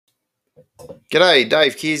G'day,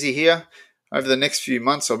 Dave Kearsey here. Over the next few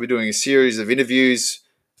months, I'll be doing a series of interviews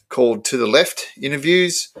called To the Left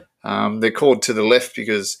interviews. They're called To the Left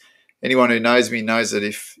because anyone who knows me knows that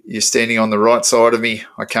if you're standing on the right side of me,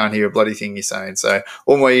 I can't hear a bloody thing you're saying. So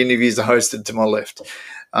all my interviews are hosted to my left.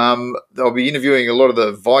 I'll be interviewing a lot of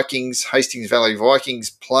the Vikings, Hastings Valley Vikings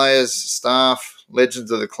players, staff,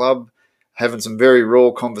 legends of the club, having some very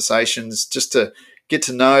raw conversations just to get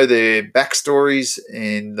to know their backstories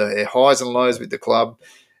and their highs and lows with the club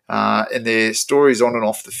and their stories on and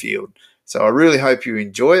off the field. So I really hope you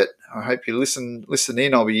enjoy it. I hope you listen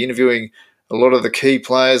in. I'll be interviewing a lot of the key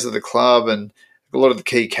players of the club and a lot of the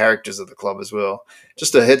key characters of the club as well.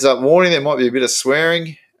 Just a heads up warning, there might be a bit of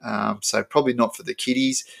swearing, so probably not for the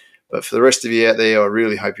kiddies, but for the rest of you out there, I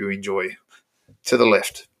really hope you enjoy. To the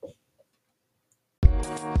Left.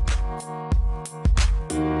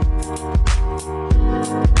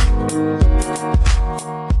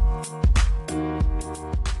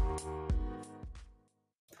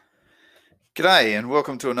 G'day and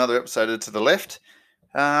welcome to another episode of To the Left.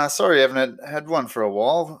 Sorry I haven't had one for a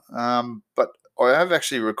while, but I have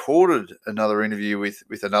actually recorded another interview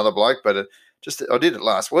with another bloke, but I did it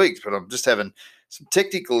last week, but I'm just having some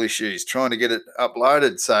technical issues trying to get it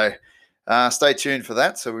uploaded, so stay tuned for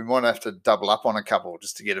that. So we might have to double up on a couple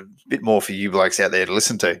just to get a bit more for you blokes out there to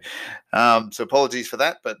listen to. So apologies for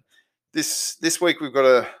that, but this week we've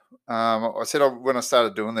got I said when I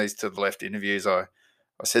started doing these To the Left interviews, I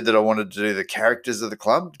said that I wanted to do the characters of the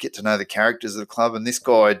club, get to know the characters of the club, and this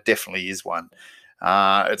guy definitely is one.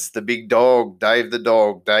 It's the big dog, Dave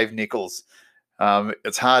Nichols.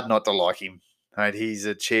 It's hard not to like him. Mate, he's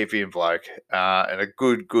a champion bloke and a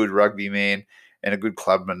good rugby man and a good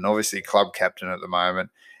clubman, obviously club captain at the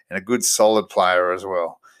moment, and a good solid player as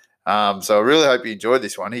well. So I really hope you enjoyed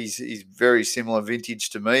this one. He's very similar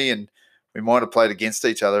vintage to me, and we might have played against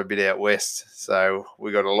each other a bit out west. So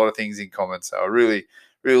we got a lot of things in common. So I really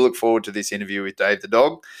look forward to this interview with Dave the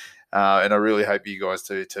Dog, and I really hope you guys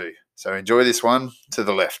do too. So enjoy this one. To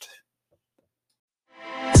the Left.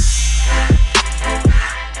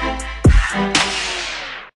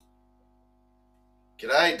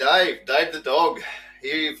 G'day, Dave the Dog.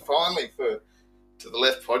 Here finally for To the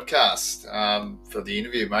Left podcast for the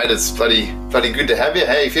interview, mate. It's bloody good to have you.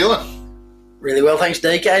 How are you feeling? Really well, thanks,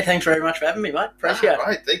 DK. Thanks very much for having me, mate. Appreciate it.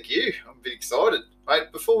 Great, thank you. I'm a bit excited.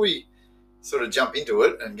 Mate, before we sort of jump into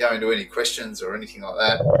it and go into any questions or anything like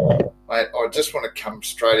that, mate, I just want to come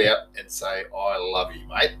straight out and say I love you,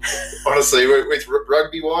 mate. Honestly, with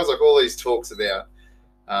rugby-wise, like all these talks about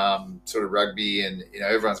sort of rugby and, you know,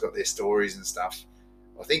 everyone's got their stories and stuff.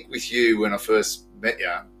 I think with you, when I first met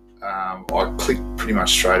you, I clicked pretty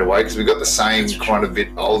much straight away because we got the same kind of bit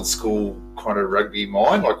old school kind of rugby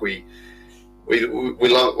mind. Like we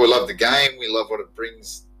love the game. We love what it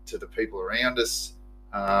brings to the people around us.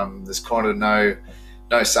 There's kind of no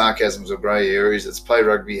sarcasms or grey areas. It's play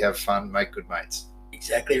rugby, have fun, make good mates.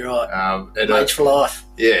 Exactly right. Mates for life.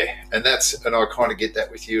 Yeah, and I kind of get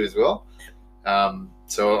that with you as well.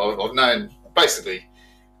 So I've known basically,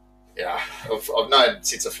 yeah, I've known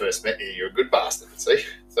since I first met you. You're a good bastard. See,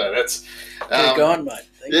 so that's good going, mate.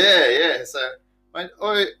 Thank you. Yeah. So, mate,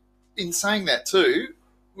 in saying that too,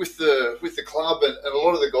 with the club and a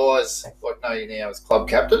lot of the guys like know you now as club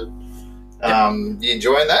captain. You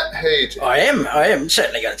enjoying that? I am.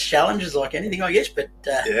 Certainly got its challenges like anything, I guess, but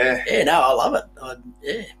I love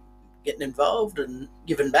it. Getting involved and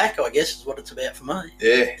giving back, I guess, is what it's about for me.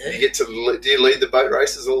 Yeah. Do you lead the boat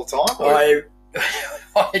races all the time?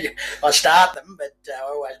 I start them, but I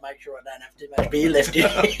always make sure I don't have too much beer left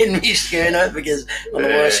in my schooner because I'm the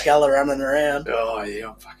worst sculler running around. Oh yeah,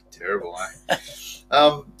 I'm fucking terrible, eh?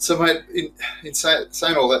 So mate, in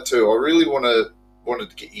saying all that too, I really wanted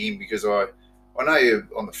to get you in because I know you're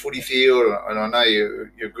on the footy field and I know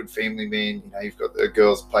you're a good family man. You know, you've got the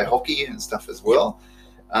girls play hockey and stuff as well.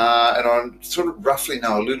 And I sort of roughly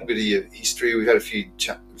know a little bit of your history. We've had a few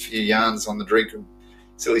yarns on the drink and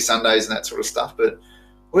silly Sundays and that sort of stuff. But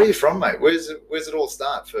where are you from, mate? Where's it all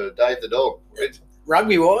start for Dave the Dog?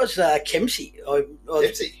 Rugby-wise, Kempsey.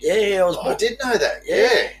 Kempsey? Yeah, I did know that.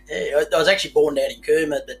 Yeah. I was actually born down in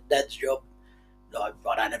Kerma, but Dad's job, I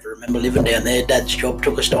don't ever remember living down there. Dad's job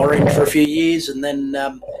took us to Orange for a few years, and then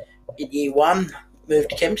in year one,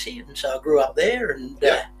 moved to Kempsey, and so I grew up there and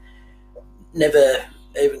never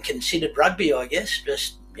even considered rugby, I guess.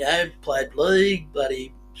 Just, played league,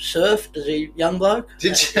 bloody surfed as a young bloke.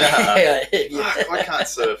 Did you? I can't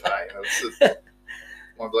surf, hey.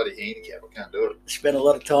 My bloody handicap, I can't do it. Spent a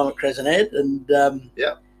lot of time at Crescent Head and down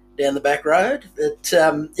the back road. But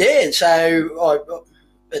so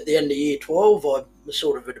at the end of year 12, I was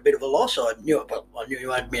sort of at a bit of a loss. I knew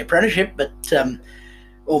I had my apprenticeship, but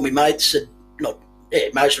all my mates had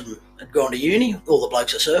most of them had gone to uni. All the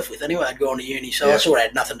blokes I surf with anyway had gone to uni, so I sort of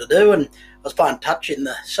had nothing to do, and I was playing touch in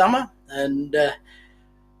the summer, and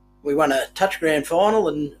we won a touch grand final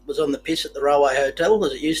and was on the piss at the Railway Hotel,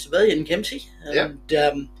 as it used to be in Kempsey, and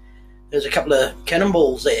there was a couple of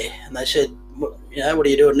cannonballs there, and they said, what are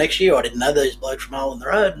you doing next year? I didn't know these blokes from Hole in the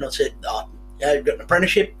Road, and I said, you've got an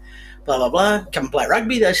apprenticeship, blah, blah, blah, come and play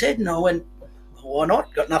rugby, they said, and I went, why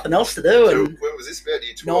not? Got nothing else to do. So and when was this, about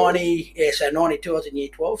year 12? 92, I was in year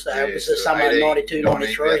 12, so it was the summer of 92,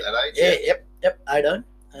 93. Yep, 18.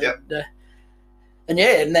 And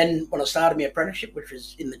then when I started my apprenticeship, which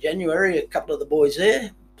was in the January, a couple of the boys there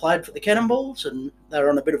played for the Cannonballs, and they were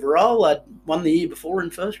on a bit of a roll. I'd won the year before in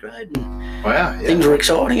first grade, and things were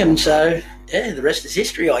exciting, and so, the rest is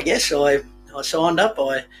history, I guess. I signed up,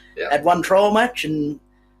 I had one trial match, and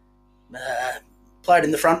played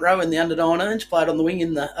in the front row in the under-19s, played on the wing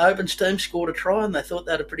in the Opens team, scored a try, and they thought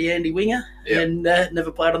they had a pretty handy winger, and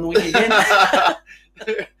never played on the wing again.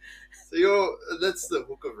 So that's the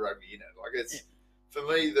hook of rugby, Like it's for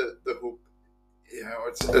me the hook.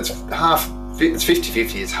 It's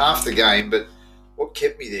 50-50. It's half the game, but what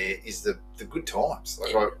kept me there is the good times.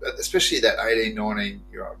 Especially that 18,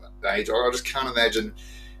 19-year-old age. I just can't imagine.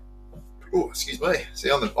 Oh, excuse me.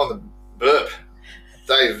 See on the burp.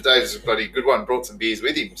 Dave's a bloody good one. Brought some beers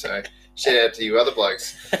with him, so shout out to you other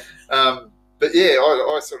blokes. But yeah,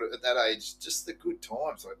 I sort of at that age, just the good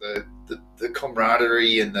times, like the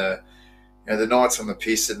camaraderie and the nights on the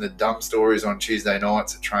piss and the dumb stories on Tuesday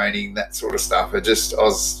nights at training, that sort of stuff. I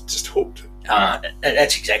was just hooked.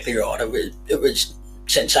 That's exactly right. It was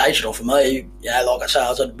sensational for me. Like I say, I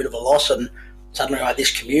was at a bit of a loss, and suddenly I had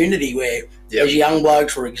this community where these young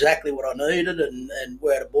blokes were exactly what I needed, and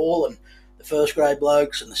we had a ball, and the first grade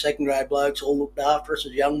blokes and the second grade blokes all looked after us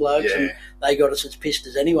as young blokes, and they got us as pissed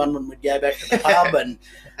as anyone when we'd go back to the pub, and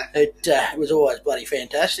it was always bloody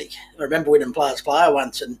fantastic. I remember winning Players Player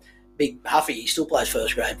once, and Big Huffy, he still plays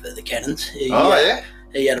first grade for the Cannons. He had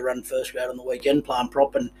to run first grade on the weekend, playing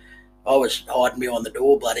prop, and I was hiding behind the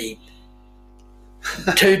door, bloody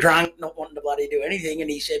too drunk, not wanting to bloody do anything, and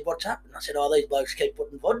he said, "What's up?" And I said, "Oh, these blokes keep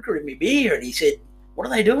putting vodka in my beer," and he said, "What are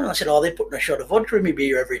they doing?" I said, "Oh, they're putting a shot of vodka in my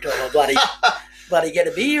beer every time I bloody get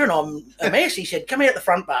a beer, and I'm a mess." He said, "Come out the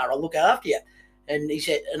front bar, I'll look after you." And he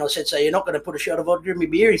said, and I said, "So you're not going to put a shot of vodka in my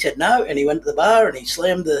beer?" He said, "No." And he went to the bar and he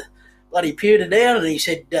slammed the bloody pewter down, and he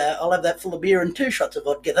said, "I'll have that full of beer and 2 shots of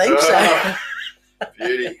vodka, thanks."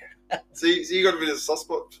 Beauty. So you got a bit of a soft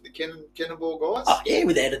spot for the Cannonball guys? Oh yeah,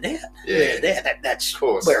 without a doubt. Yeah, that's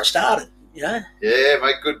where I started. Yeah,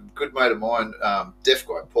 mate, good mate of mine, deaf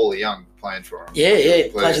guy, Paulie Young, playing for him. Yeah,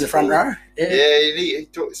 plays in the front row. Yeah, he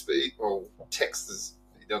texts.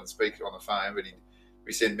 He doesn't speak on the phone, but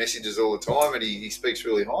we send messages all the time, and he speaks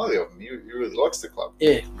really highly of him. He really likes the club.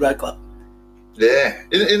 Yeah, great club. Yeah,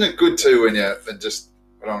 isn't it good too when I don't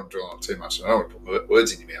want to drill on too much. I don't want to put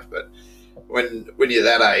words in your mouth, but when you're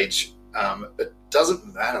that age, it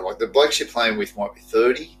doesn't matter. Like the blokes you're playing with might be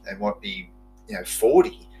 30, they might be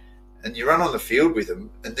 40. And you run on the field with them,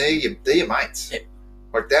 and they're your mates. Yep.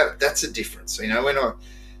 Like that's a difference. When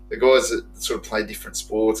the guys that sort of play different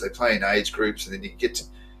sports, they play in age groups, and then you get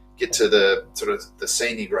to the sort of the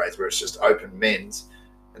senior grades where it's just open men's,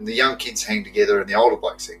 and the young kids hang together and the older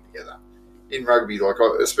blokes hang together. In rugby,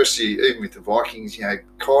 especially even with the Vikings,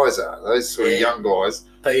 Kaiser, those sort of young guys,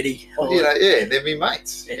 Petey, and they're my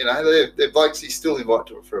mates. Yeah. They're blokes you still invite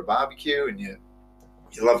to for a barbecue, and you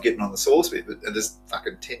love getting on the sauce with, but there's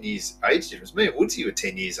fucking 10 years age difference. Me and Woodsy were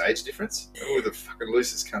 10 years age difference. We're the fucking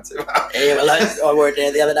loosest cunts ever. Yeah, well, I worked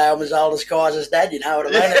out the other day. I'm as old as Kaiser's dad, you know what I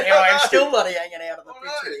mean? And I'm still bloody hanging out on the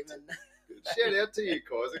pitch with him. Shout out to you,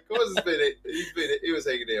 Kaiser. Kaiser's he was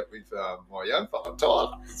hanging out with my young fella,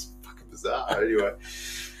 Tyler. It's fucking bizarre.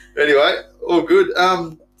 Anyway, all good.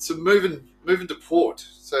 So moving to Port.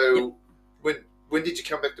 So when did you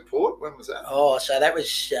come back to Port? When was that? Oh, so that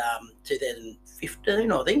was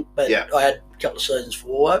 2015, I think. But I had a couple of seasons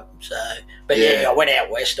for it. So, but I went out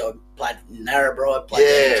west. I played in Narrabri,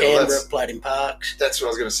 played in Canberra, played in Parks. That's what I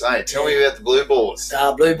was going to say. Tell me about the Blue Boars.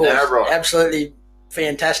 Blue Boars, Narrabri. Absolutely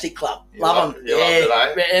fantastic club. Love them.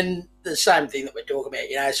 And the same thing that we're talking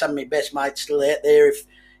about. Some of my best mates still out there.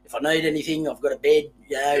 If I need anything, I've got a bed.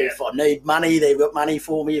 If I need money, they've got money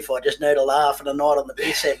for me. If I just need a laugh and a night on the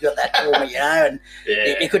piss, they've got that for me. And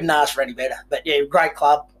you couldn't ask for any better. But great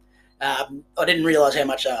club. I didn't realise how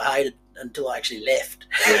much I hated until I actually left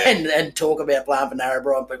and talk about playing for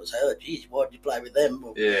Narrabri. And people say, "Oh, geez, why did you play with them?"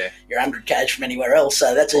 Well, you're 100 k's from anywhere else,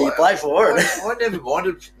 so that's who you play for. I never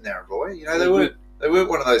minded Narrabri. They weren't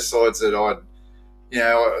one of those sides that you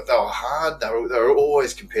know, they were hard. They were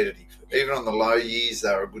always competitive. Even on the low years, they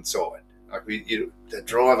were a good side. Like the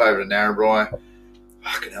drive over to Narrabri,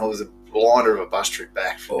 fucking hell, it was a blinder of a bus trip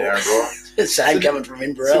back from Narrabri. Same coming from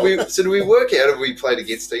Inverell. So do we work out if we played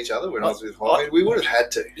against each other when I was with Highland? We would have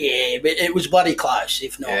had to. Yeah, but it was bloody close,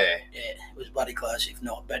 if not. Yeah, it was bloody close, if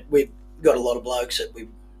not. But we've got a lot of blokes that we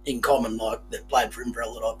in common, like that played for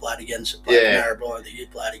Inverell that I played against, that played for Narrabri that you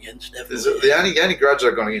played against. Definitely. The only grudge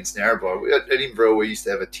I've gone against Narrabri, at Inverell we used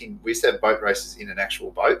to have boat races in an actual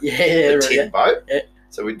boat. Yeah, tin boat. Yeah.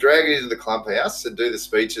 So we'd drag it into the clubhouse and do the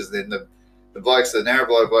speeches. Then the blokes, the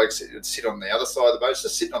Narrabri blokes, would sit on the other side of the boat,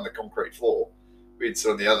 just sitting on the concrete floor. We'd sit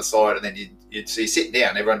on the other side, and then you'd see sitting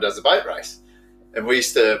down. Everyone does the boat race, and we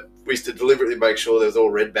used to deliberately make sure there was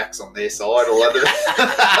all redbacks on their side, all under.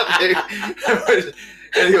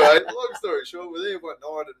 Anyway, long story short, we're there one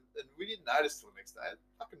night, and we didn't notice till the next day. The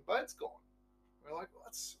fucking boat's gone. We're like,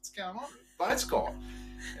 what's going on? The boat's gone.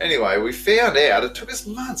 Anyway, we found out. It took us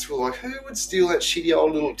months. We're like, who would steal that shitty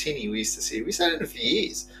old little tinny we used to see? We sat in it for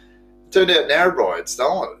years. It turned out Narrabri had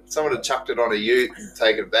stolen it. Someone had chucked it on a ute and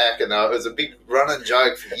taken it back, and it was a big running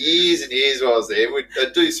joke for years and years while I was there.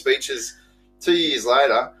 They'd do speeches 2 years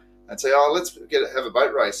later and say, oh, let's have a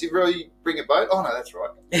boat race. You bring a boat? Oh, no, that's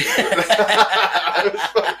right.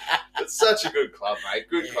 It's such a good club, mate.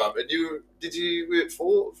 Good club. And we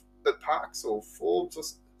at Parks or Forbes or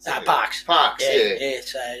something? Parks. Parks, yeah.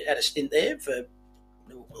 So I had a stint there I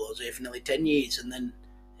was there for nearly 10 years, and then,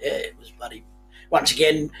 it was bloody, once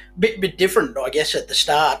again, bit different, I guess, at the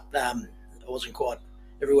start. I wasn't quite,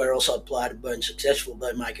 everywhere else I'd played had been successful,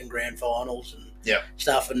 been making grand finals and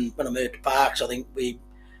stuff, and when I moved to Parks, I think we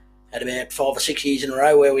had about 5 or 6 years in a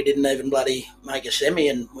row where we didn't even bloody make a semi,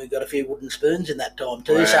 and we got a few wooden spoons in that time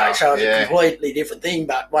too. Wow. So it was a completely different thing.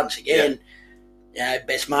 But once again,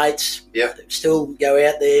 best mates. Still go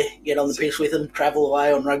out there, get on the piss with them, travel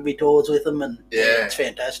away on rugby tours with them, and it's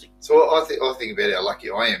fantastic. So I think about how lucky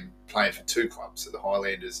I am playing for two clubs, so the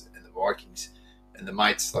Highlanders and the Vikings, and the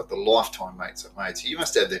mates, like the lifetime mates I've made. So you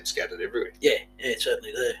must have them scattered everywhere. Yeah,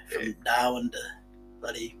 certainly do. From Darwin to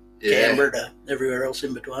bloody Canberra to everywhere else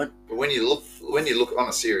in between. But when you look on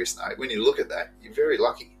a serious note, when you look at that, you're very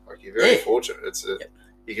lucky. Like you're very fortunate. It's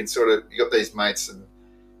you can you got these mates,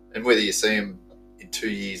 and whether you see them in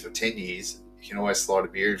 2 years or 10 years, you can always slide a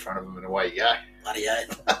beer in front of them and away you go. Bloody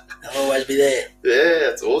oath. They'll always be there.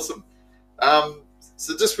 Yeah, it's awesome.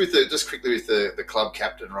 So just quickly with the club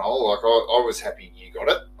captain role, like I was happy you got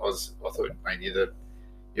it. I thought, man,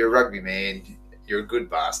 you're a rugby man. You're a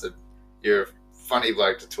good bastard. You're a funny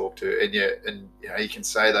bloke to talk to, and you can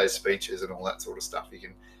say those speeches and all that sort of stuff. You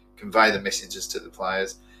can convey the messages to the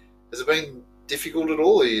players. Has it been difficult at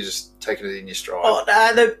all, or are you just taking it in your stride? Oh,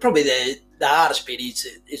 no, probably the hardest bit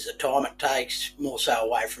is the time it takes, more so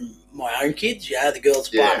away from my own kids. The girls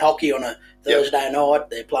are playing hockey on a Thursday night,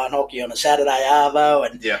 they're playing hockey on a Saturday arvo,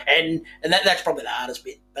 and that's probably the hardest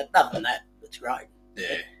bit. But other than that, it's great.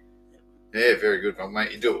 Yeah, very good,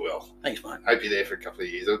 mate. You do it well. Thanks, mate. Hope you're there for a couple of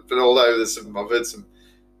years. But although I've heard there's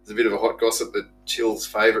a bit of a hot gossip that Chill's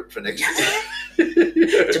favourite for next year.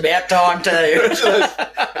 It's about time too.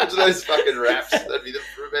 After those fucking raps, that'd be the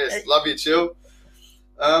best. Love you, Chill.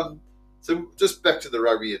 So just back to the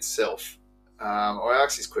rugby itself. I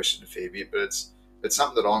ask this question a fair bit, but it's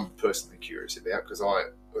something that I'm personally curious about because I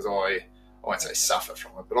won't say suffer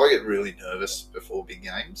from it, but I get really nervous before big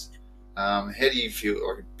games. How do you feel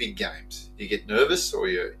like at big games? Do you get nervous, or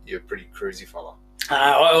you're a pretty cruisy fella?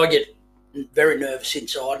 I get very nervous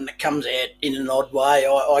inside, and it comes out in an odd way.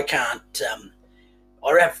 I can't.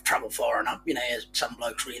 I have trouble firing up. As some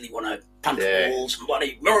blokes really want to punch walls and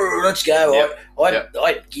bloody, let's go.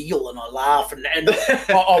 I giggle and I laugh, and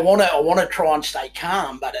I want to try and stay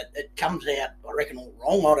calm, but it comes out, I reckon, all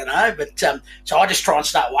wrong. I don't know, but so I just try and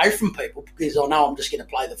stay away from people because I know I'm just going to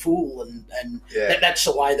play the fool, and that's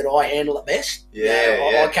the way that I handle it best.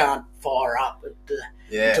 I can't fire up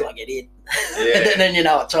until I get in. And then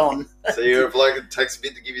it's on. So you're a bloke that takes a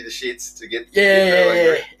bit to give you the shits to get.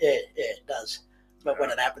 It does. But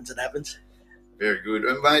when it happens, it happens. Very good.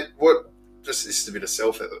 And mate, this is a bit of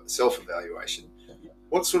self-evaluation.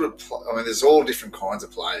 What sort of, there's all different kinds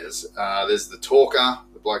of players. There's the talker,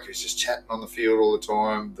 the bloke who's just chatting on the field all the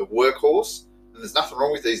time, the workhorse, and there's nothing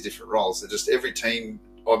wrong with these different roles. They're just every team's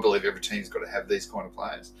got to have these kind of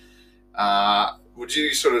players. Would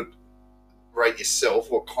you sort of rate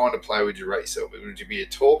yourself? What kind of player would you rate yourself? Would you be a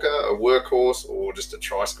talker, a workhorse, or just a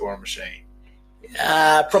try-scoring machine?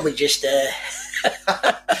 Probably just a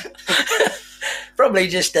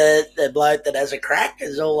bloke that has a crack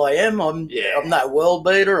is all I am. I'm no world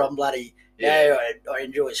beater. I'm bloody Yeah, I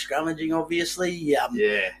enjoy scrummaging, obviously. Yeah.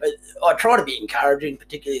 But I try to be encouraging,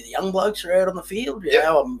 particularly the young blokes who are out on the field. You Yep.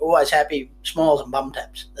 know, I'm always happy, smiles and bum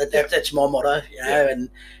taps. That's my motto. You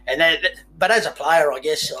know, but as a player, I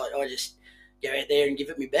guess I just go out there and give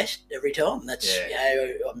it my best every time. That's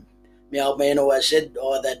my old man always said I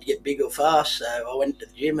either had to get big or fast, so I went to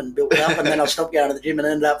the gym and built up, and then I stopped going to the gym and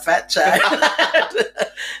ended up fat. So yeah,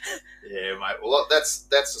 mate. Well, that's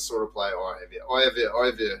the sort of player I have. I have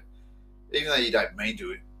you. Even though you don't mean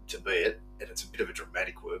to be it, and it's a bit of a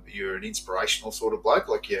dramatic word, but you're an inspirational sort of bloke.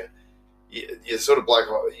 Like you're the sort of bloke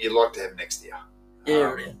you like to have next to you.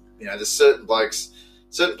 Yeah. You know, there's certain blokes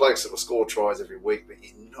that will score tries every week, but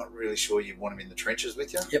you're not really sure you want them in the trenches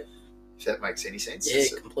with you. Yep. If that makes any sense. Yeah,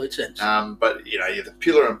 complete sense. But you know, you're the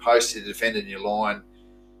pillar and post, you're defending your line,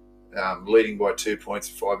 leading by 2 points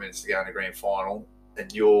with 5 minutes to go in the grand final,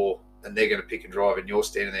 and they're going to pick and drive, and you're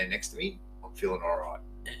standing there next to me. I'm feeling all right.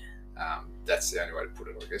 That's the only way to put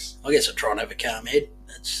it, I guess. I try and have a calm head.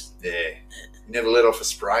 That's You never let off a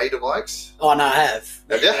spray to blokes? Oh no, I have.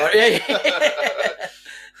 Have you?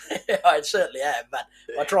 Yeah. I certainly have, but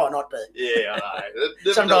I try not to. Yeah, I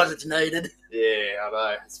know. Sometimes it's needed. Yeah, I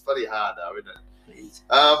know. It's bloody hard though, isn't it?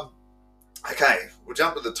 Okay, we'll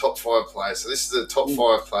jump to the top 5 players. So this is the top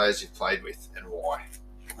 5 players you've played with and why.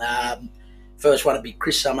 First one would be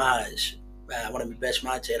Chris Summers, one of my best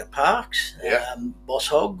mates out of Parks. Yeah. Boss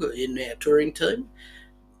Hog in our touring team.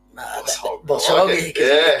 Boss Hog,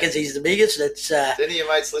 because he's the biggest. It's, do any of your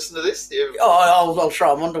mates listen to this? I'll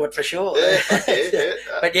try them onto it for sure. Yeah,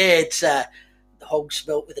 But yeah, it's the Hog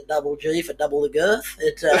spelt with a double G for double the girth.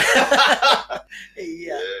 It's love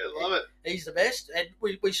it. He's the best. And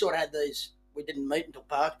we sort of had these. We didn't meet until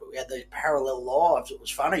Parks, but we had these parallel lives. It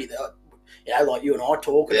was funny. You know, like you and I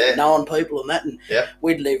talking and knowing people and that. And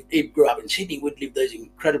he grew up in Sydney. We'd lived these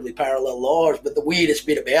incredibly parallel lives. But the weirdest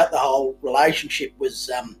bit about the whole relationship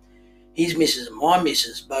was his missus and my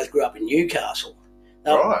missus both grew up in Newcastle.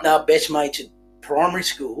 They were best mates at primary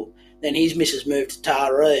school. Then his missus moved to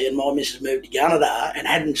Taree and my missus moved to Gunnedah and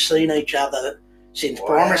hadn't seen each other since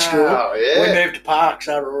primary school. Yeah. We moved to Parks,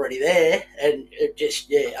 they were already there. And it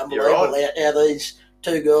just, unbelievable how these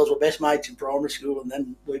two girls were best mates in primary school, and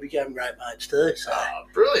then we became great mates too. So,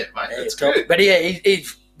 brilliant, mate. That's good. But yeah,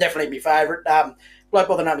 he's definitely my favourite. Bloke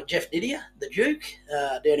by the name of Jeff Didier, the Duke,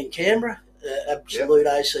 down in Canberra, absolute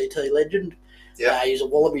ACT legend. Yeah. He's a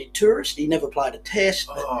Wallaby tourist. He never played a test.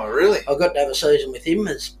 Oh, really? I got to have a season with him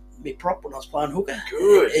as my prop when I was playing hooker.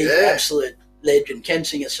 Good, He's an absolute legend. Can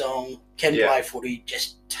sing a song, can play footy,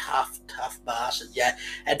 just tough bastard. Yeah,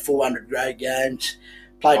 had 400 grade games.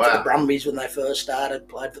 Played for the Brumbies when they first started.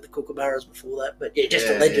 Played for the Kookaburras before that. But yeah, just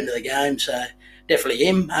a legend of the game. So definitely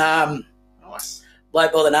him. Nice.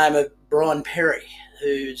 Bloke by the name of Brian Perry,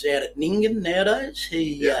 who's out at Ningen nowadays.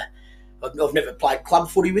 I've never played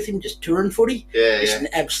club footy with him, just touring footy. Just an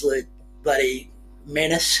absolute bloody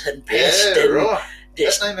menace and pest. Yeah, right.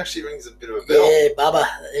 That name actually rings a bit of a bell. Yeah, Bubba.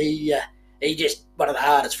 He just one of the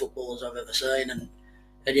hardest footballers I've ever seen. And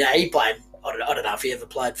he played, I don't know if he ever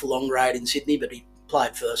played for long grade in Sydney, but he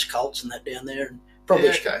played first Colts and that down there, and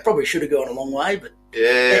probably should have gone a long way. But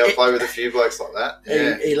I play with a few blokes like that.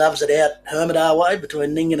 Yeah. He loves it out Hermidale way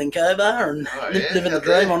between Ningen and Cobar, and living the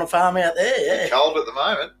dream on a farm out there. Yeah, it's cold at the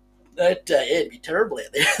moment. It'd be terrible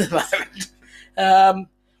out there at the moment.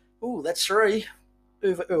 That's 3.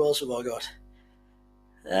 Who else have I got?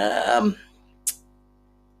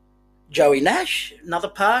 Joey Nash, another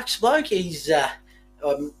Parks bloke. He's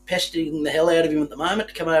I'm pestering the hell out of him at the moment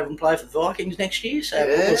to come over and play for the Vikings next year. So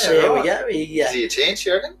we'll see how we go. Is he a chance,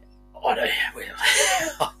 you reckon? I don't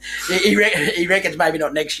know. He reckons maybe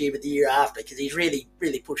not next year, but the year after, because he's really,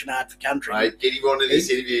 really pushing hard for country. Mate, get him on to this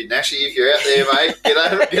interview. Nashy, if you're out there, mate, get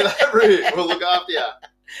over it. We'll look after you.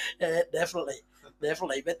 Yeah, definitely.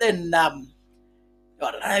 But then, I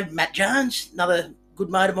don't know, Matt Jones, another good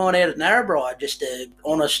mate of mine out at Narrabri, just an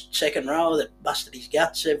honest second rower that busted his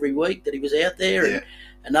guts every week that he was out there. And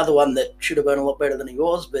another one that should have been a lot better than he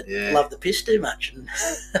was, but loved the piss too much and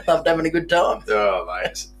loved having a good time. Oh, mate,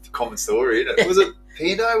 it's a common story, isn't it? Was it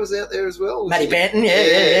Pando was out there as well? Matty Banton,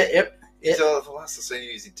 yep. The last I seen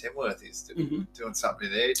he was in Tamworth. He's doing something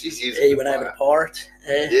in there. He went over to Pirates.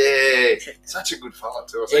 Yeah, such a good fella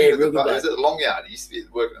too. Was it the Long Yard? He used to be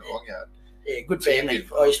working at the Long Yard. Yeah, good family.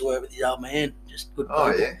 I used to work with his old man. Just good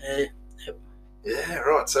people. Yeah,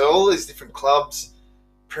 right. So all these different clubs,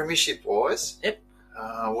 premiership-wise. Yep.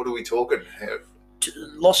 What are we talking?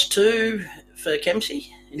 Lost 2 for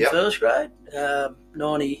Kempsey in first grade.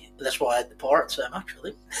 90. That's why I had the Pirates so much, I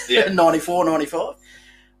think. Yeah. 94, 95.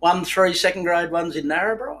 Won 3 second grade ones in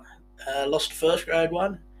Narrabri. Lost a first grade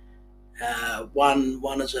one.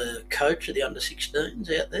 One as a coach at the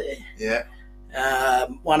under-16s out there. Yeah.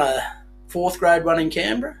 Won a 4th grade one in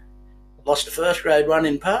Canberra. Lost a 1st grade one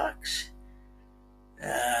in Parks.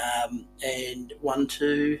 And won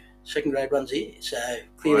 2 2nd grade ones here. So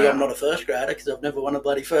clearly I'm not a 1st grader because I've never won a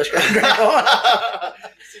bloody 1st grade one.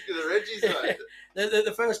 Sick of the Reggies, mate.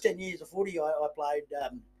 The first 10 years of footy I played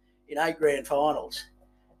in 8 grand finals.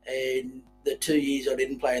 And the 2 years I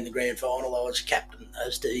didn't play in the grand final, I was captain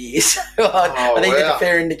those 2 years. So I think that's a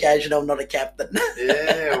fair indication I'm not a captain.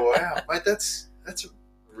 Yeah, wow. Mate, that's a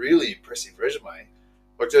really impressive resume.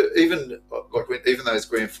 Even those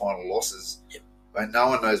grand final losses, yep. Mate, no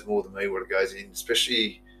one knows more than me what it goes in,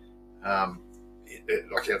 especially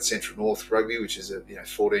like out Central North Rugby, which is a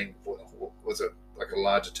 14 was a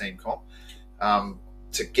larger team comp.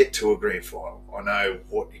 To get to a grand final, I know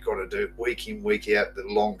what you got to do week in, week out, the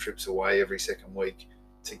long trips away every second week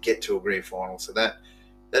to get to a grand final. So that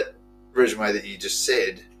resume that you just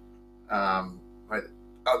said, mate,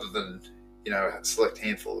 other than a select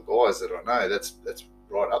handful of guys that I know, that's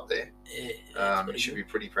right up there. Yeah, you should be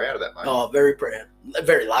pretty proud of that, mate. Oh, very proud,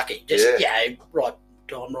 very lucky. Just right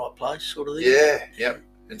time, right place, sort of thing. Yeah, yep.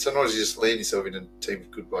 And sometimes you just land yourself in a team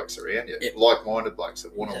of good blokes around you, yep. like-minded blokes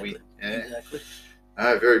that want to win. Yeah, exactly.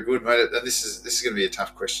 Oh, very good, mate. And this is going to be a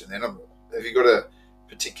tough question. Then, have you got a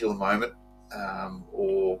particular moment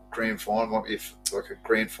or grand final? Might be like a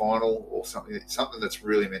grand final or something that's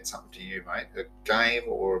really meant something to you, mate. A game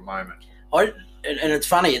or a moment. And it's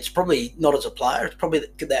funny. It's probably not as a player. It's probably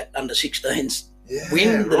that under-16s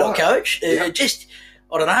win that I coached. Yeah.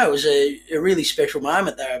 I don't know. It was a really special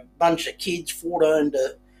moment. There were a bunch of kids, 14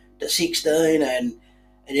 to 16, and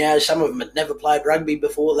some of them had never played rugby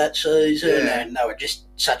before that season, and they were just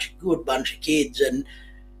such a good bunch of kids. And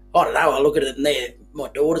I don't know, I look at it and they're my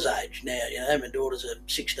daughter's age now. My daughters are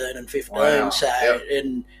 16 and 15, wow. so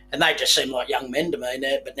and they just seem like young men to me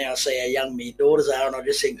now. But now I see how young my daughters are, and I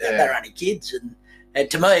just think that they're only kids. And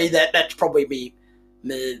to me, that's probably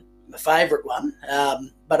my favourite one.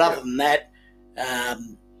 But other than that,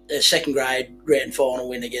 a 2nd grade grand final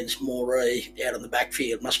win against Moree out on the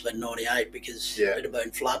backfield must have been 98 because it had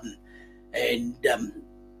been flooding, and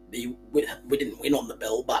we didn't win on the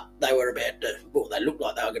bell, but they were about to. Well, they looked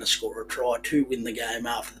like they were going to score a try to win the game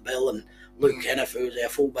after the bell, and Luke Kenneth, who was our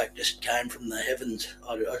fullback, just came from the heavens.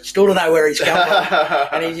 I still don't know where he's come from,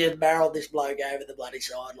 and he just barreled this bloke over the bloody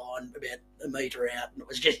sideline about a metre out, and it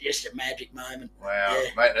was just a magic moment. Wow,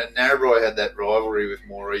 mate! And Narrabri had that rivalry with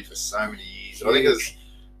Moree for so many years. I think it was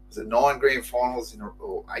 9 grand finals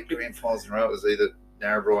or 8 grand finals in a row? It was either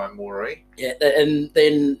Narrabri and Moree. Yeah, and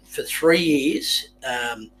then for 3 years,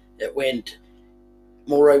 it went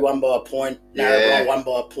Moree won by a point, Narrabri won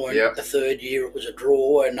by a point. Yep. The 3rd year it was a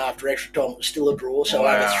draw, and after extra time it was still a draw. So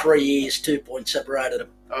over 3 years, 2 points separated them.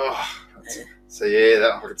 Oh, so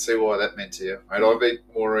I can see why that meant to you, mate. I beat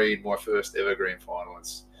Moree in my first ever grand final.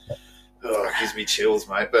 It gives me chills,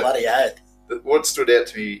 mate. But bloody oath. What stood out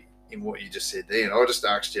to me in what you just said there, and I just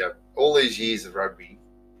asked you, all these years of rugby,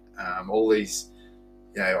 all these,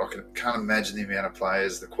 I can't imagine the amount of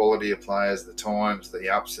players, the quality of players, the times, the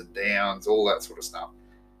ups and downs, all that sort of stuff.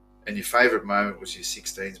 And your favourite moment was your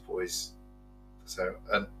 16s boys. So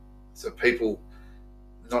people,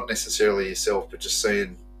 not necessarily yourself, but just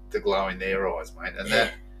seeing the glow in their eyes, mate.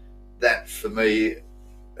 And that for me,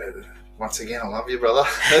 once again, I love you, brother.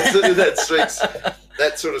 That speaks.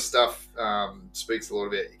 That sort of stuff speaks a lot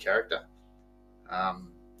about your character.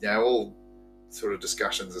 All sort of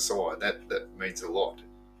discussions aside, that means a lot.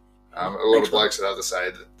 A lot of blokes would either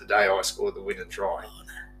say that the day I scored the winning try.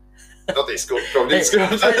 Not that he scored, probably didn't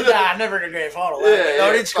score. Nah, never in a grand final.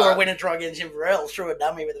 I did score a winning try against Inverell, threw a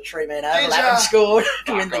dummy with a 3-man overlap and scored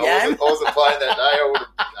to win the game. I wasn't playing that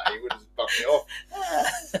day. He would have bumped me off.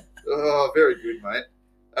 Oh, very good, mate.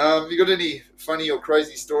 You got any funny or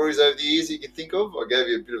crazy stories over the years you can think of? I gave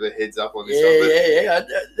you a bit of a heads up on this one. Yeah.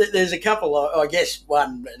 There's a couple. I guess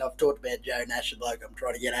one, and I've talked about Joe Nash, the bloke I'm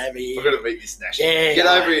trying to get over here. I've got to meet this Nash. Yeah, get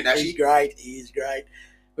over here, Nash. He's great. He's great.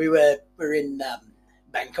 We're in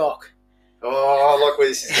Bangkok. Oh, I like where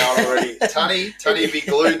this is going already. Tunny be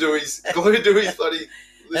glued to his bloody.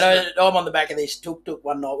 And I'm on the back of this tuk-tuk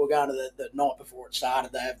one night. We're going to the night before it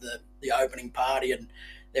started. They have the opening party, and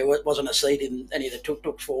there wasn't a seat in any of the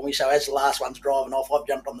tuk-tuks for me. So as the last one's driving off, I've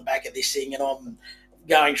jumped on the back of this thing, and I'm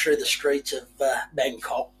going through the streets of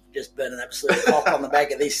Bangkok, just burning absolute cock on the back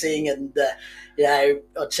of this thing. And,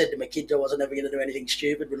 I'd said to my kids I wasn't ever going to do anything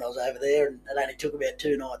stupid when I was over there, and it only took about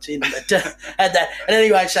 2 nights in. But had that. And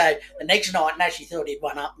anyway, so the next night, Nashy thought he'd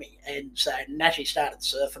one-up me. And so Nashy started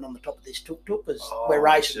surfing on the top of this tuk-tuk as we're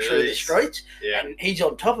racing through the streets. Yeah. And he's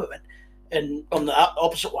on top of it. and on the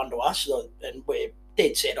opposite one to us, and we're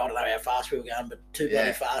dead set. I don't know how fast we were going, but too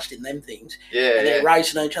bloody fast in them things. Yeah, and they're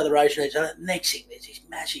racing each other. Next thing, there's this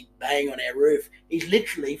massive bang on our roof. He's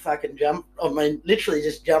literally fucking jumped. I mean, literally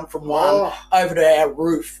just jumped from one over to our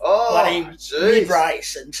roof. Bloody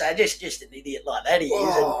mid-race, and so just an idiot like that he is.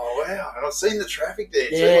 Oh, wow. And I've seen the traffic there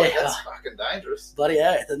too. Like, that's fucking dangerous. Bloody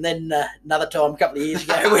oath. And then another time, a couple of years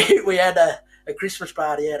ago, we had a Christmas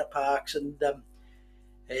party out at Parks, and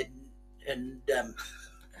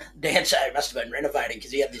Danso must have been renovating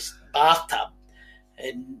because he had this bathtub,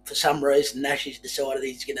 and for some reason Nash's decided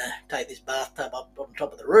he's going to take this bathtub up on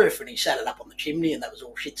top of the roof, and he sat it up on the chimney, and that was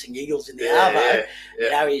all shits and giggles in the arvo. You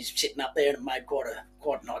know, he's sitting up there and made quite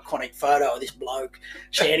an iconic photo of this bloke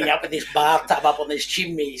standing up with this bathtub up on this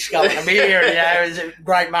chimney, sculling a beer. You know, it was a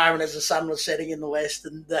great moment as the sun was setting in the west,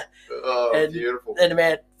 and beautiful. Then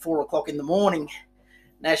about 4 o'clock in the morning,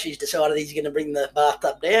 Nashy's decided he's going to bring the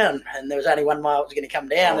bathtub down, and there was only one mile it was going to come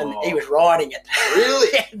down, and he was riding it.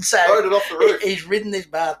 Really? And so rode it off the roof? He's ridden this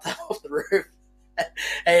bathtub off the roof.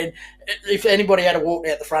 And if anybody had to walk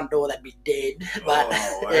out the front door, they'd be dead. But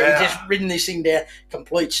he's just ridden this thing down,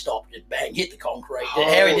 complete stop, just bang, hit the concrete.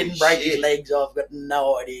 How he didn't break his legs, I've got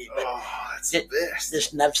no idea. But that's the best.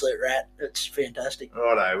 Just an absolute rat. It's fantastic.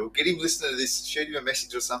 Righto, we'll get him listening to this, shoot him a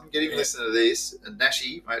message or something, get him listening to this. And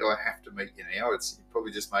Nashy, mate, I have to meet you now. You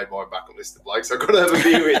probably just made my bucket list of blokes I've got to have a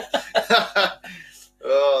beer with.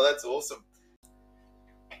 Oh, that's awesome.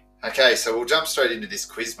 Okay, so we'll jump straight into this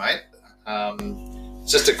quiz, mate.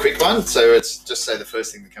 It's just a quick one, so it's just say the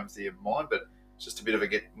first thing that comes to your mind, but it's just a bit of a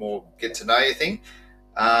get to know you thing.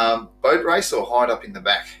 Boat race or hide up in the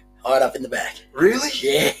back? Hide up in the back. Really?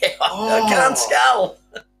 Yeah. I can't scull.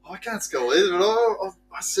 I can't scull either, but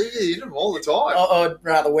I see you in them all the time. I'd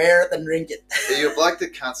rather wear it than drink it. You're a bloke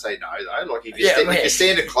that can't say no, though. Like if you're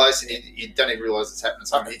standing close and you don't even realise it's happening,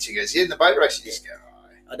 someone hits you and goes, in the boat race, you just go,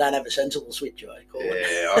 I don't have a sensible switch, I call it.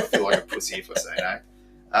 Yeah, I feel like a pussy if I say no.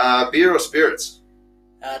 Beer or spirits?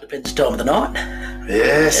 Depends the time of the night.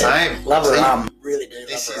 Yeah, same. Love a rum. Really do.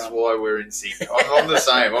 This is why we're in sync. I'm the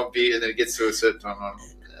same. I'm beer, and then it gets to a certain time,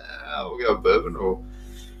 we'll go bourbon. Or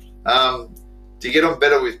do you get on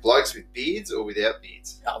better with blokes with beards or without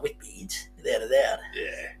beards? Oh, with beards, without a doubt.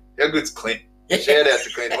 Yeah. How good's Clint? Shout out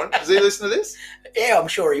to Clint. Does he listen to this? Yeah, I'm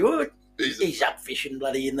sure he would. He's up fishing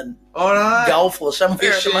bloody in the Gulf or somewhere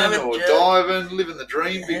fishing at the moment. Or diving, living the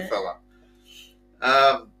dream, big fella.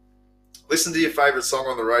 Listen to your favourite song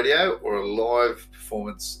on the radio or a live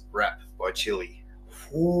performance rap by Chili?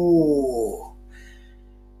 Ooh.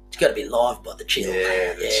 It's got to be live by the Chill.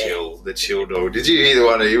 Yeah, the Chill dog. Did you hear the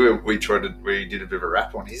one we did a bit of a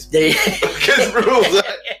rap on his? Yeah. Rules, eh?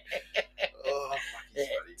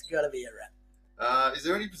 It's got to be a rap. Is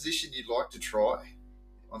there any position you'd like to try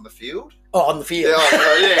on the field? Oh, on the field.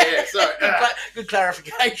 Yeah. Sorry. Good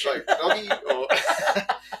clarification. Like doggy or...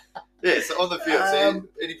 Yeah, so on the field. So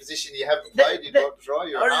any position you haven't played you'd like to try?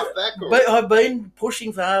 You're a halfback? Or? I've been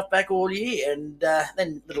pushing for halfback all year, and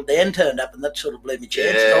then little Dan turned up, and that sort of blew me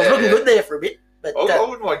chances. I was looking good there for a bit. But, I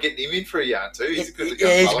wouldn't mind getting him in for a yarn too. He's a good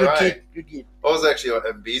he's a good kid. Good kid. I was actually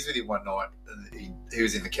having beers with him one night, and he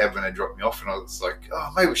was in the cab when they dropped me off, and I was like,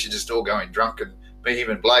 maybe we should just all go in drunk, and me, him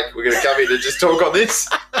and Blake, we're going to come in and just talk on this.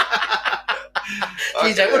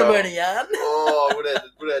 Geez, that would have been a yarn. Would have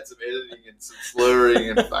had some editing and some slurring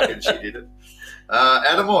and fucking shit in it.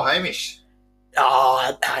 Adam or Hamish?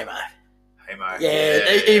 Oh, Hamo. Yeah,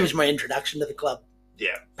 Yeah, he was my introduction to the club.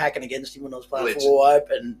 Yeah. Packing against him when I was playing for Hope,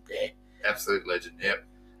 and yeah. Absolute legend, yep.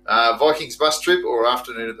 Vikings bus trip or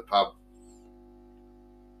afternoon at the pub?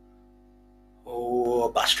 Oh,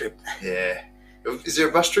 bus trip. Yeah. Is there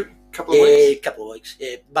a bus trip? Couple of weeks? Yeah, a couple of weeks.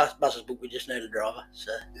 Yeah, bus is booked. We just need a driver.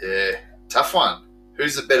 So. Yeah. Tough one.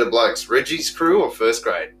 Who's the better blokes, Reggie's crew or first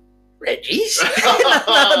grade? Reggie's?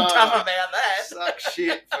 Nothing tough about that. Suck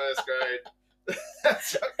shit, first grade.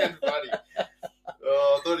 That's fucking funny.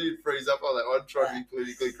 I thought you'd freeze up on that one, trying to be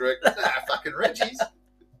politically correct. Nah, fucking Reggie's.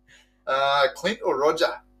 Clint or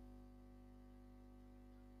Roger?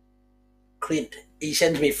 Clint. He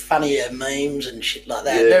sends me funnier memes and shit like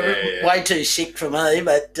that. They're way too sick for me,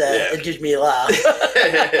 but it gives me a laugh.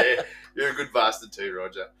 You're a good bastard too,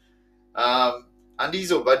 Roger.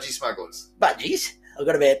 Undies or budgie smugglers? Budgies. I've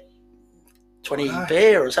got about 20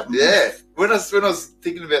 pair or something. Yeah. When I was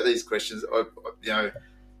thinking about these questions, I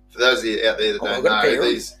for those of you out there that don't know,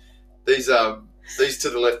 these to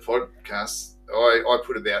the left podcasts, I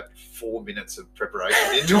put about 4 minutes of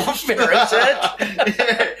preparation into them.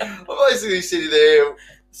 I'm basically sitting there,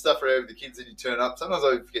 stuff around with the kids, and you turn up. Sometimes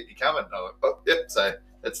I forget you're coming. And I'm like, oh, yep, so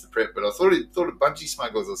that's the prep. But I thought of bungee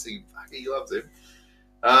smugglers. I was thinking, fuck, he loves him.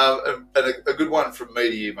 And a good one from me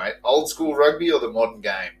to you, mate. Old school rugby or the modern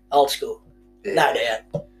game? Old school. Yeah. No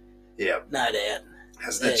doubt. Yeah. No doubt.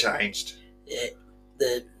 Hasn't it changed? Yeah.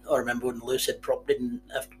 I remember when Lou said prop didn't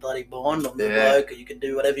have to bloody bind on the Yeah. bloke, you could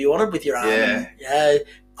do whatever you wanted with your arm. Yeah. And,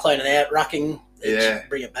 cleaning out, rucking, Yeah.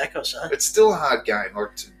 bring it back, I say. It's still a hard game.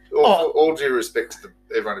 Like, all due respect to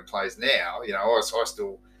everyone who plays now, I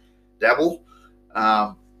still dabble.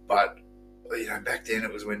 But, back then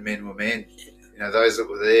it was when men were men. Those that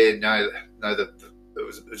were there know that it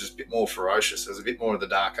was just a bit more ferocious. There was a bit more of the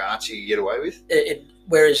dark arts you could get away with.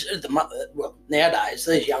 Whereas nowadays,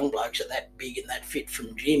 these young blokes are that big and that fit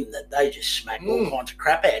from gym that they just smack all kinds of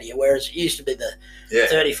crap out of you. Whereas it used to be the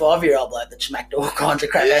 35-year-old bloke that smacked all kinds of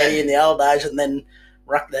crap out of you in the old days and then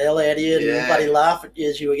rucked the hell out of you and bloody laugh at you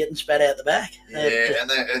as you were getting spat out the back. Yeah,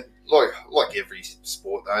 and like every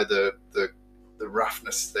sport though, the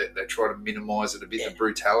roughness, they try to minimise it a bit, the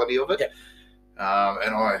brutality of it. Yep.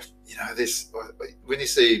 When you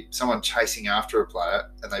see someone chasing after a player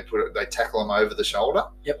and they tackle them over the shoulder.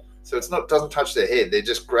 Yep. So doesn't touch their head. They're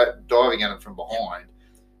just diving at them from behind,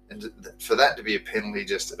 and for that to be a penalty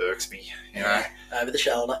just irks me. Over the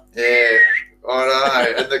shoulder. Yeah, I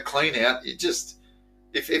know. And the clean out, it just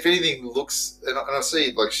if anything looks, and I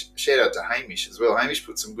see like shout out to Hamish as well. Hamish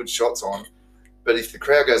put some good shots on, but if the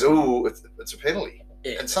crowd goes, "Ooh, it's a penalty,"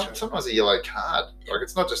 and sometimes a yellow card. Like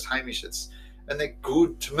it's not just Hamish. And they're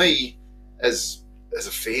good to me as a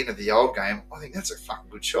fan of the old game. I think that's a fucking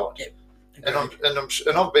good shot. Yep. And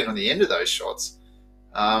I've been on the end of those shots.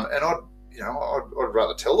 And I'd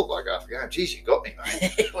rather tell the bloke after the game, "Geez, you got me,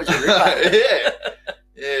 mate."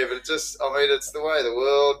 Yeah, but it's the way of the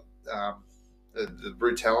world. The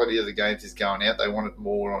brutality of the games is going out. They want it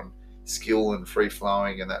more on skill and free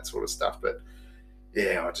flowing and that sort of stuff. But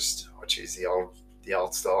yeah, I choose the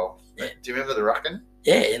old style. Yeah. Do you remember the rucking?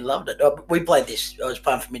 Yeah, I loved it. We played this. I was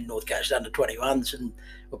playing for Mid North Coast under 21s, and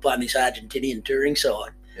we're playing this Argentinian touring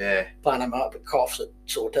side. Yeah. Playing them up at Coffs at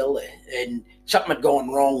Sawtell there, and something had gone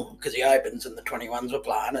wrong because the Opens and the 21s were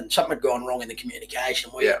playing, and something had gone wrong in the communication.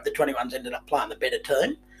 The 21s ended up playing the better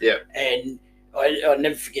team. Yeah. And I'll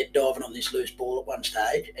never forget diving on this loose ball at one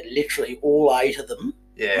stage, and literally all 8 of them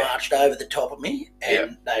marched over the top of me,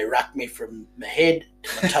 and they rucked me from my head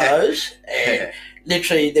to my toes, and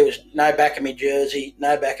literally there was no back of my jersey,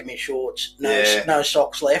 no back of my shorts, no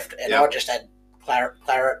socks left, and I just had claret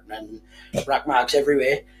and ruck marks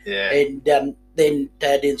everywhere. Yeah. And then to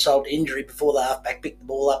add insult to injury, before the halfback picked the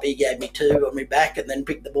ball up, he gave me 2 on my back and then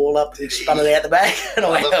picked the ball up and spun it out the back. And I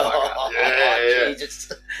went,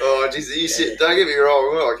 Jesus. Oh, jeez, don't get me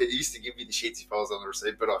wrong. Like, it used to give me the shits if I was on the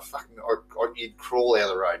receive, but you'd crawl out of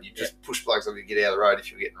the road. You'd just push blokes up and get out of the road if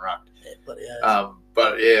you were getting rucked. But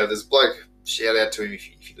there's a bloke, shout out to him if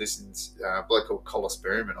he listens, a bloke called Collis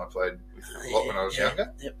Berryman. I played with a lot when I was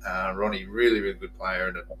younger. Yep. Ronnie, really, really good player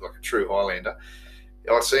and like a true Highlander.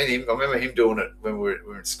 I've seen him. I remember him doing it when we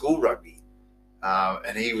were in school rugby,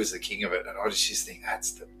 and he was the king of it. And I just think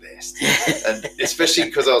that's the best, and especially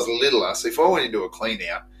because I was littler. So if I went into a clean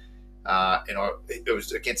out, it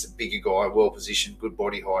was against a bigger guy, well positioned, good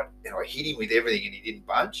body height, and I hit him with everything, and he didn't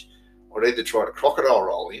budge, I'd either try to crocodile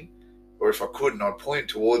roll him, or if I couldn't, I'd pull him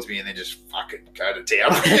towards me and then just fucking go to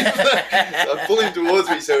town. I'd pull him towards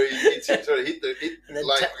me so he'd sort of hit go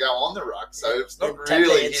on the ruck. So it's not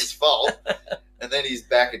really his fault. And then his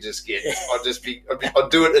back would just get. I'd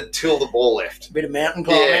do it until the ball left. A bit of mountain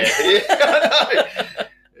climbing. Yeah, I know.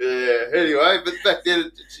 Yeah. Anyway, but back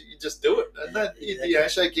then you just do it, and then you'd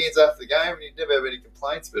shake hands after the game, and you'd never have any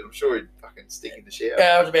complaints. But I'm sure he'd fucking stink in the shower.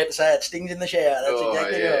 Yeah, I was about to say it stings in the shower. That's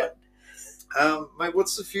exactly right. Mate,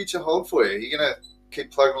 what's the future hold for you? Are you going to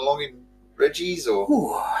keep plugging along in Reggie's or?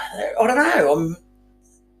 Ooh, I don't know.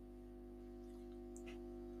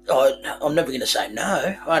 I'm never going to say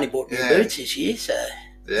no. I only bought new boots this year, so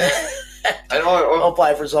and I'll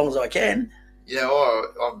play for as long as I can.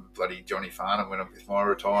 I'm bloody Johnny Farnham when I'm with my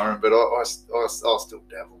retiring, but I'll still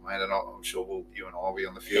dabble, mate, and I'm sure you and I will be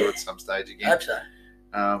on the field at some stage again. I hope so.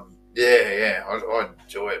 I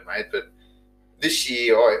enjoy it, mate. But this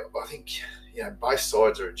year, I think both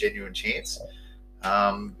sides are a genuine chance.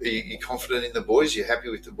 Are you confident in the boys? You're happy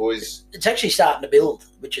with the boys? It's actually starting to build,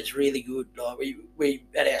 which is really good. Like we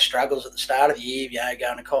had our struggles at the start of the year,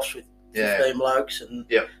 going to Coffs with 15 blokes and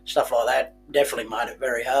stuff like that. Definitely made it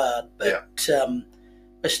very hard, but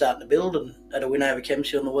we're starting to build and had a win over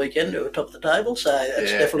Kempsey on the weekend to top of the table, so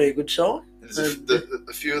that's definitely a good sign. There's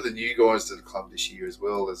a few of the new guys to the club this year as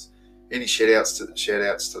well. There's any shout outs to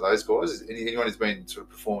those guys? Anyone who's been sort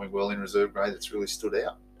of performing well in reserve grade that's really stood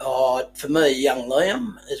out? Oh, for me, young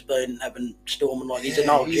Liam has been having storming he's an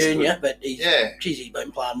old junior, good. But he's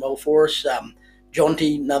been playing well for us.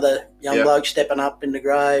 Jaunty, another young bloke stepping up in the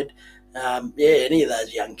grade. Any of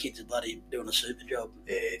those young kids are bloody doing a super job.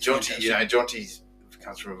 Yeah, Jaunty, Jaunty's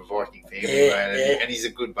comes from a Viking family, and he's a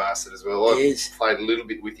good bastard as well. I played a little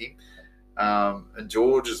bit with him. And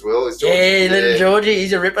George as well. Is George, little Georgie,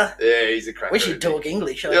 he's a ripper. Yeah, he's a cracker. Wish he'd talk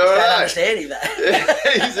English. I just don't understand him, though. Yeah,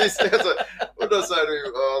 he sounds like, what did I say to him? I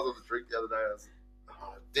was on the drink the other day. I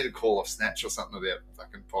did a call off Snatch or something about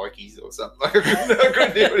fucking pikeys or something. I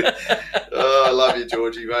couldn't hear it. Oh, I love you,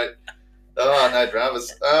 Georgie, mate. Oh, no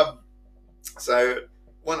dramas. So,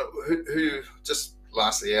 who just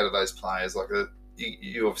lastly out of those players, like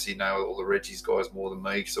you obviously know all the Reggie's guys more than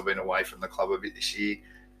me because I've been away from the club a bit this year.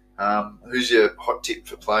 Who's your hot tip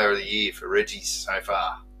for player of the year for Reggie's so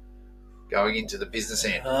far, going into the business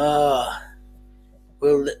end? Well,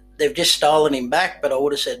 they've just stolen him back, but I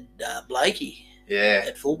would have said Blakey. Yeah.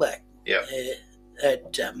 At fullback. Yeah.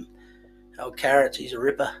 At old Carrots, he's a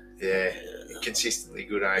ripper. Yeah. Consistently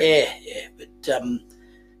good, eh? Yeah. But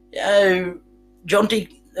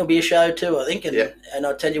Jaunty, there'll be a show too, I think. And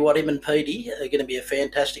I tell you what, him and Petey are going to be a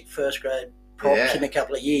fantastic first grade props in a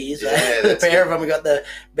couple of years. Yeah, the pair of them have got the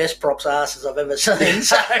best props asses I've ever seen.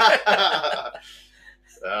 So.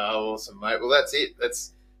 Awesome, mate. Well, that's it.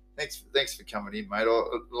 Thanks for coming in, mate.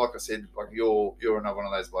 Like I said, you're another one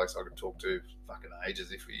of those blokes I could talk to fucking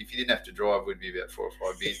ages. If you didn't have to drive, we'd be about 4 or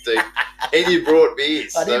 5 beers deep. And you brought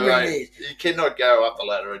beers. I did bring beers. You cannot go up the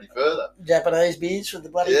ladder any further. Japanese beers for the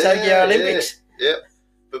bloody Tokyo Olympics. Yeah.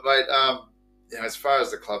 But mate, as far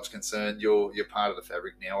as the club's concerned, you're part of the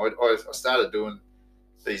fabric now. I started doing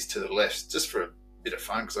these to the left just for a bit of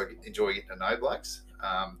fun because I enjoy getting to know blokes.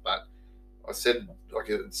 But I said, like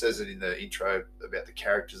it says it in the intro about the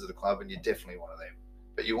characters of the club, and you're definitely one of them.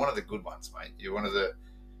 But you're one of the good ones, mate. You're one of the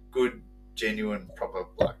good, genuine, proper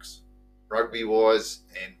blokes, rugby-wise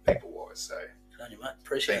and people-wise. So, mate.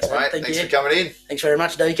 Appreciate it. Thanks, mate. Thanks for coming in. Thanks very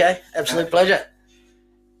much, DK. Absolute pleasure.